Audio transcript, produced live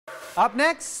Up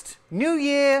next, new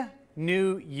year,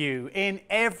 new you in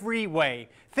every way.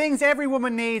 Things every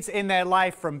woman needs in their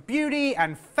life, from beauty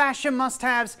and fashion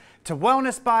must-haves to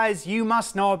wellness buys you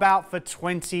must know about for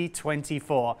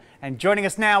 2024. And joining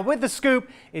us now with the scoop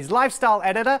is lifestyle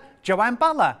editor Joann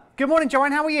Butler. Good morning,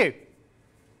 Joann. How are you?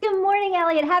 Good morning,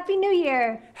 Elliot. Happy New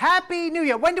Year. Happy New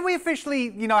Year. When do we officially,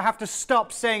 have to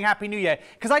stop saying Happy New Year?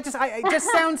 Because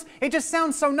it just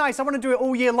sounds so nice. I want to do it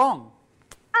all year long.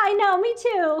 I know, me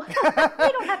too. We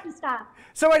don't have to stop.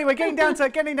 So anyway, getting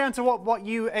down to what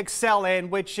you excel in,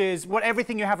 which is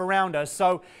everything you have around us.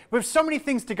 So with so many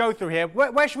things to go through here,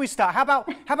 where should we start? How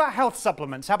about health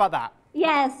supplements? How about that?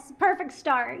 Yes, perfect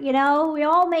start. We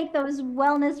all make those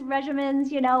wellness regimens,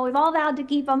 we've all vowed to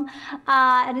keep them,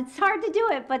 and it's hard to do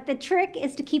it, but the trick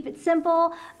is to keep it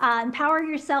simple, empower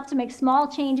yourself to make small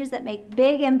changes that make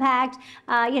big impact,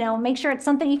 make sure it's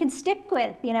something you can stick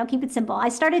with, keep it simple. I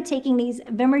started taking these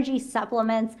Vimergy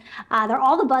supplements. They're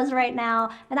all the buzz right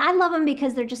now, and I love them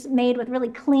because they're just made with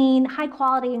really clean, high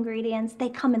quality ingredients. They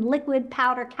come in liquid,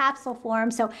 powder, capsule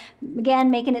form, so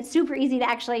again, making it super easy to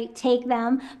actually take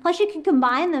them. Plus, you can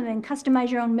combine them and customize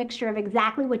your own mixture of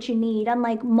exactly what you need,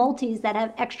 unlike multis that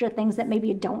have extra things that maybe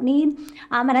you don't need.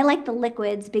 And I like the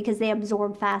liquids because they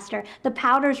absorb faster. The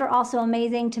powders are also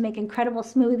amazing to make incredible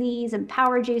smoothies and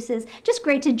power juices. Just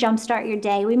great to jumpstart your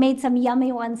day. We made some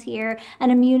yummy ones here,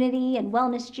 an immunity and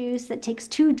wellness juice that takes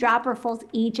 2 dropperfuls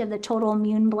each of the Total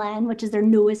Immune Blend, which is their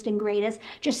newest and greatest.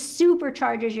 Just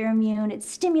supercharges your immune. It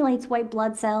stimulates white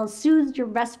blood cells, soothes your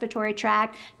respiratory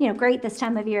tract. Great this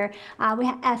time of year. We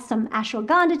have some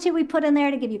ashwagandha too we put in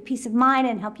there to give you peace of mind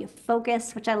and help you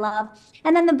focus, which I love.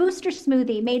 And then the booster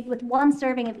smoothie made with 1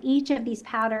 serving of each of these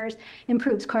powders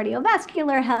improves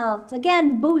cardiovascular health.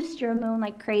 Again, boosts your immune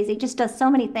like crazy, just does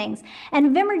so many things.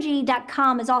 And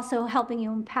Vimergy.com is also helping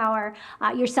you empower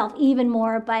yourself even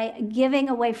more by giving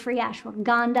away free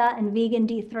ashwagandha and vegan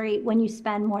D3 when you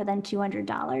spend more than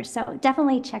 $200. So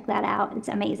definitely check that out. It's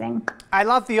amazing. I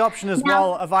love the option as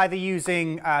well of either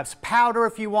using powder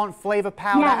if you want, flavor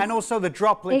powder, yes, and also the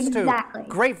droplets too.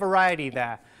 Great variety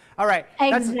there. All right.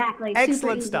 Exactly. That's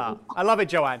excellent stuff. I love it,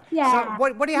 Joann. Yeah. So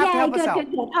what do you have to help us out?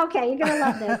 Good. Okay, you're going to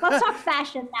love this. Let's talk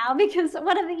fashion now, because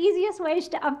one of the easiest ways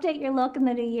to update your look in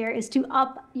the new year is to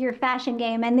up your fashion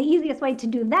game. And the easiest way to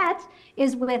do that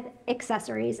is with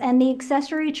accessories. And the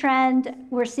accessory trend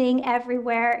we're seeing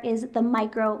everywhere is the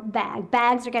micro bag.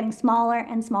 Bags are getting smaller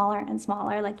and smaller and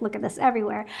smaller. Like, look at this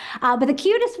everywhere. But the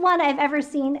cutest one I've ever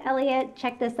seen, Elliot,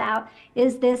 check this out,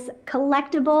 is this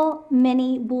collectible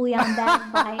mini bullion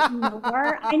bag by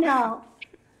Noor. I know.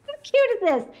 How cute is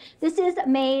this? This is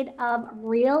made of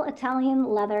real Italian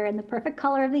leather in the perfect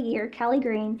color of the year, Kelly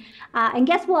green. And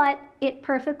guess what? It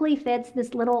perfectly fits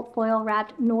this little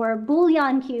foil-wrapped Noor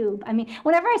bullion cube. I mean,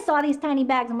 whenever I saw these tiny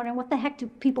bags, I'm wondering what the heck do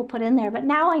people put in there? But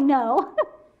now I know.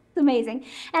 It's amazing.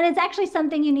 And it's actually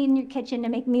something you need in your kitchen to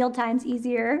make meal times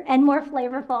easier and more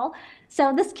flavorful.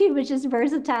 So this cube is just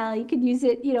versatile. You could use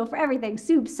it, for everything: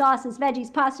 soups, sauces,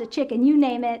 veggies, pasta, chicken, you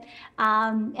name it.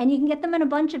 And you can get them in a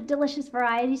bunch of delicious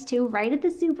varieties too, right at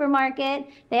the supermarket.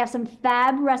 They have some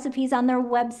fab recipes on their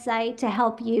website to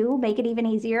help you make it even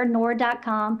easier,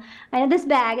 Noor.com. And this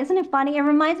bag, isn't it funny? It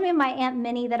reminds me of my Aunt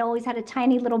Minnie that always had a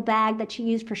tiny little bag that she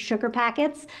used for sugar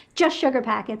packets, just sugar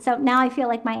packets. So now I feel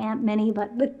like my Aunt Minnie,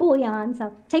 but with bullion.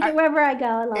 So take it wherever I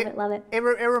go. I love it. It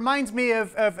reminds me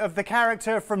of the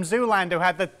character from Zoolander who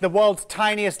had the world's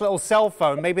tiniest little cell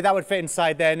phone. Maybe that would fit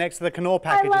inside there next to the Knorr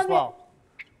package as well.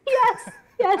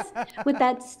 Yes, with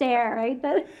that stare, right?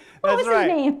 What was right.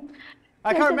 his name?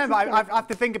 I can't remember. I have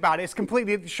to think about it. It's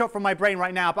completely shot from my brain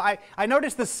right now. But I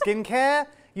noticed the skincare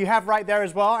you have right there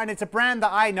as well, and it's a brand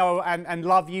that I know and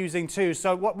love using too.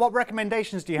 So what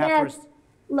recommendations do you have for us?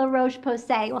 La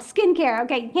Roche-Posay. Well, skincare.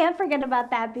 Okay, you can't forget about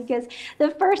that, because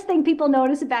the first thing people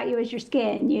notice about you is your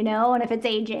skin, and if it's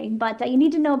aging. But you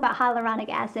need to know about hyaluronic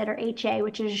acid, or HA,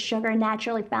 which is a sugar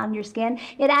naturally found in your skin.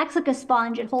 It acts like a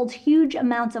sponge. It holds huge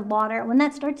amounts of water. When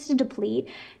that starts to deplete,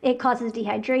 it causes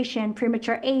dehydration,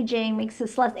 premature aging, makes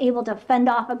us less able to fend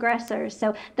off aggressors.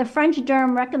 So the French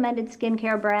derm recommended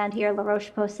skincare brand here, La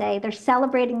Roche-Posay, they're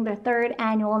celebrating their 3rd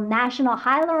annual National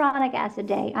Hyaluronic Acid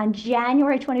Day on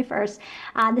January 21st.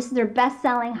 This is their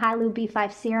best-selling Hyalur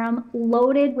B5 serum,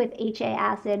 loaded with HA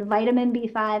acid, vitamin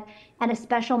B5, and a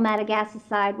special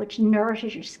madagasoside, which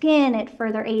nourishes your skin. It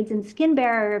further aids in skin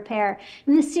barrier repair.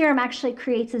 And this serum actually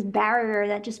creates this barrier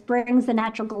that just brings the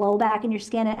natural glow back in your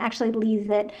skin and actually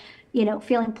leaves it,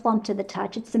 feeling plump to the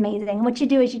touch. It's amazing. And what you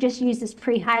do is you just use this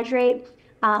prehydrate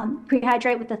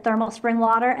with the thermal spring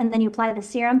water, and then you apply the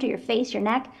serum to your face, your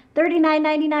neck.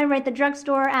 $39.99 right at the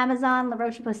drugstore, Amazon,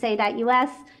 larocheposay.us.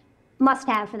 Must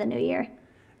have for the new year.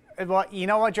 Well, you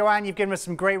know what, Joann? You've given us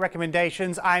some great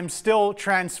recommendations. I'm still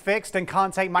transfixed and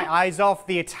can't take my eyes off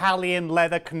the Italian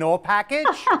leather Knorr package.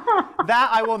 That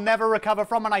I will never recover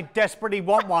from, and I desperately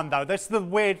want one, though. That's the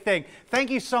weird thing. Thank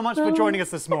you so much for joining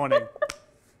us this morning.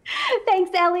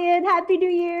 Thanks, Elliot. Happy New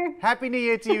Year. Happy New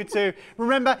Year to you, too.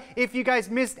 Remember, if you guys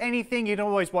missed anything, you can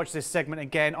always watch this segment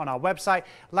again on our website,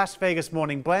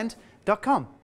 LasVegasMorningBlend.com.